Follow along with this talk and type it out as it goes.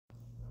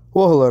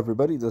Well, hello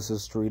everybody, this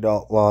is Street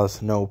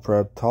Outlaws No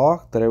Prep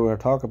Talk. Today we're going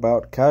to talk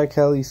about Kye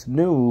Kelley's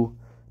new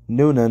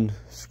Noonan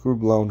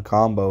screw-blown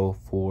combo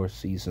for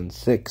Season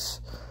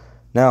 6.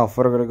 Now, if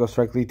we're going to go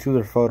directly to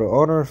their photo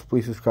owners,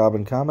 please subscribe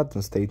and comment,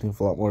 and stay tuned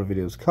for a lot more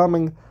videos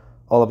coming,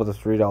 all about the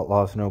Street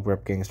Outlaws No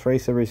Prep Gangs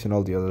Race Series and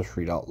all the other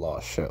Street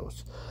Outlaws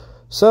shows.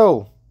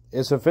 So,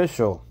 it's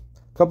official.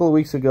 A couple of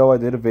weeks ago, I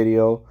did a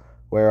video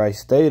where I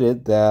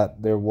stated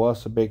that there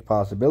was a big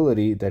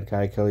possibility that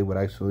Kye Kelley would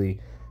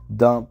actually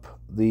dump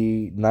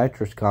the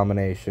nitrous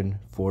combination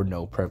for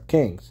No Prep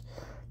Kings.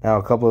 Now,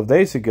 a couple of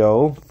days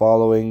ago,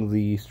 following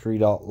the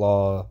Street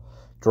Outlaw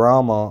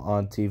drama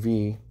on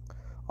TV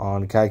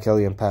on Kye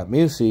Kelley and Pat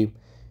Musi,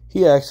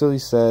 he actually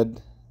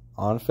said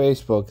on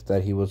Facebook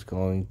that he was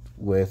going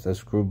with a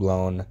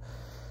screw-blown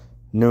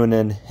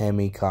Noonan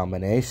Hemi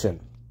combination.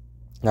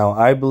 Now,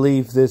 I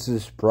believe this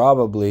is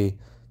probably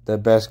the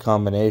best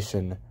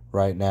combination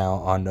right now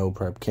on No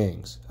Prep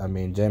Kings. I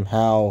mean, Jim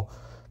Howe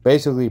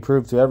basically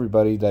proved to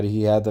everybody that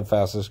he had the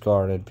fastest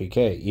car in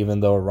NPK. Even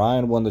though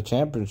Ryan won the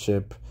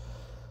championship,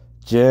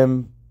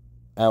 Jim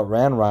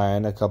outran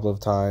Ryan a couple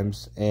of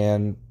times,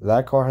 and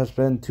that car has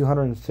been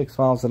 206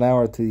 miles an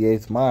hour to the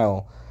 8th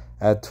mile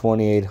at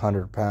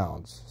 2,800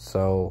 pounds.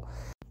 So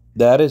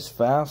that is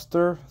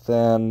faster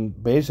than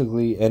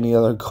basically any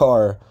other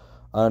car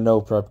on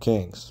No Prep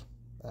Kings.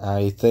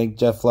 I think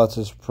Jeff Lutz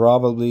is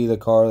probably the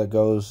car that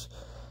goes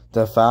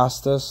the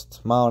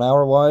fastest mile an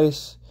hour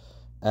wise,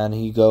 and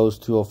he goes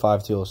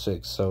 205,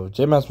 206. So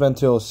Jim has been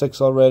 206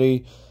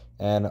 already,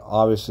 and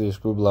obviously a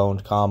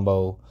screw-blown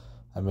combo.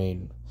 I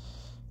mean,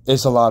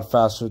 it's a lot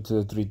faster to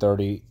the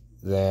 330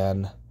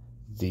 than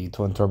the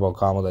twin-turbo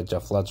combo that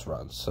Jeff Lutz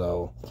runs.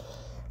 So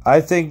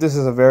I think this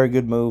is a very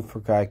good move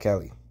for Kye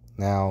Kelley.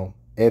 Now,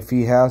 if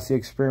he has the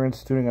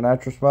experience tuning a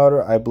nitrous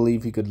motor, I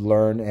believe he could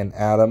learn, and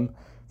Adam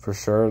for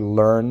sure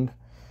learn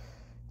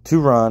to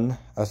run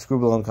a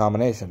screw-blown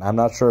combination. I'm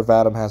not sure if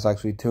Adam has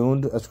actually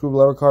tuned a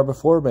screw-blower car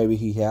before. Maybe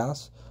he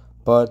has.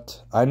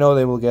 But I know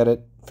they will get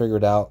it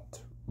figured out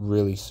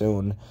really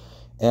soon.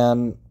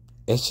 And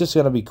it's just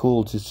going to be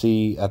cool to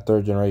see a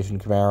third-generation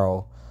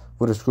Camaro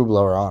with a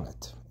screw-blower on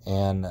it.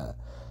 And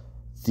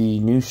the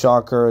new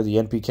shocker, the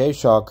NPK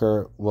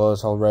shocker,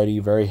 was already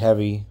very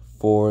heavy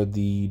for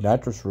the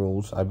nitrous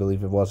rules. I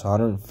believe it was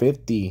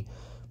 150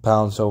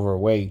 pounds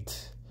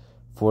overweight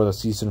for the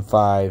Season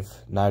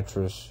 5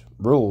 nitrous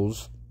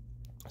rules.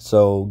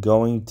 So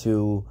going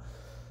to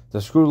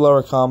the screw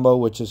lower combo,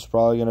 which is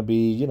probably going to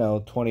be,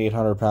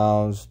 2,800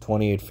 pounds,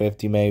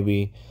 2,850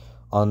 maybe,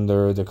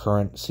 under the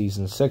current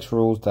Season 6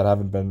 rules that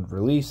haven't been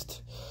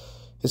released,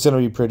 it's going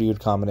to be a pretty good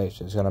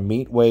combination. It's going to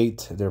meet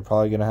weight. They're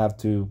probably going to have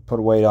to put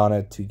weight on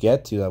it to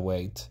get to that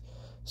weight.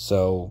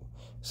 So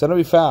it's going to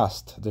be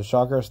fast. The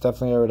shocker is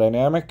definitely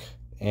aerodynamic,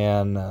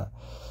 and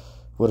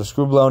with a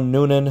screw-blown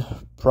Noonan,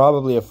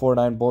 probably a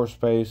 4.9 bore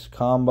space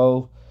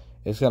combo,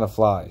 it's going to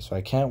fly. So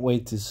I can't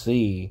wait to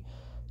see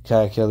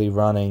Kye Kelley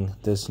running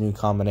this new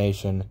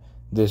combination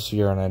this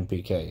year on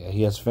NPK.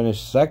 He has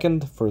finished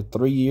second for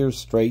 3 years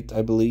straight,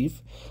 I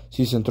believe.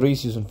 Season 3,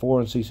 Season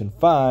 4, and Season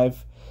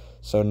 5.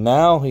 So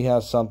now he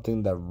has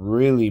something that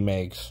really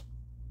makes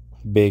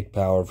big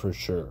power for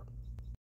sure.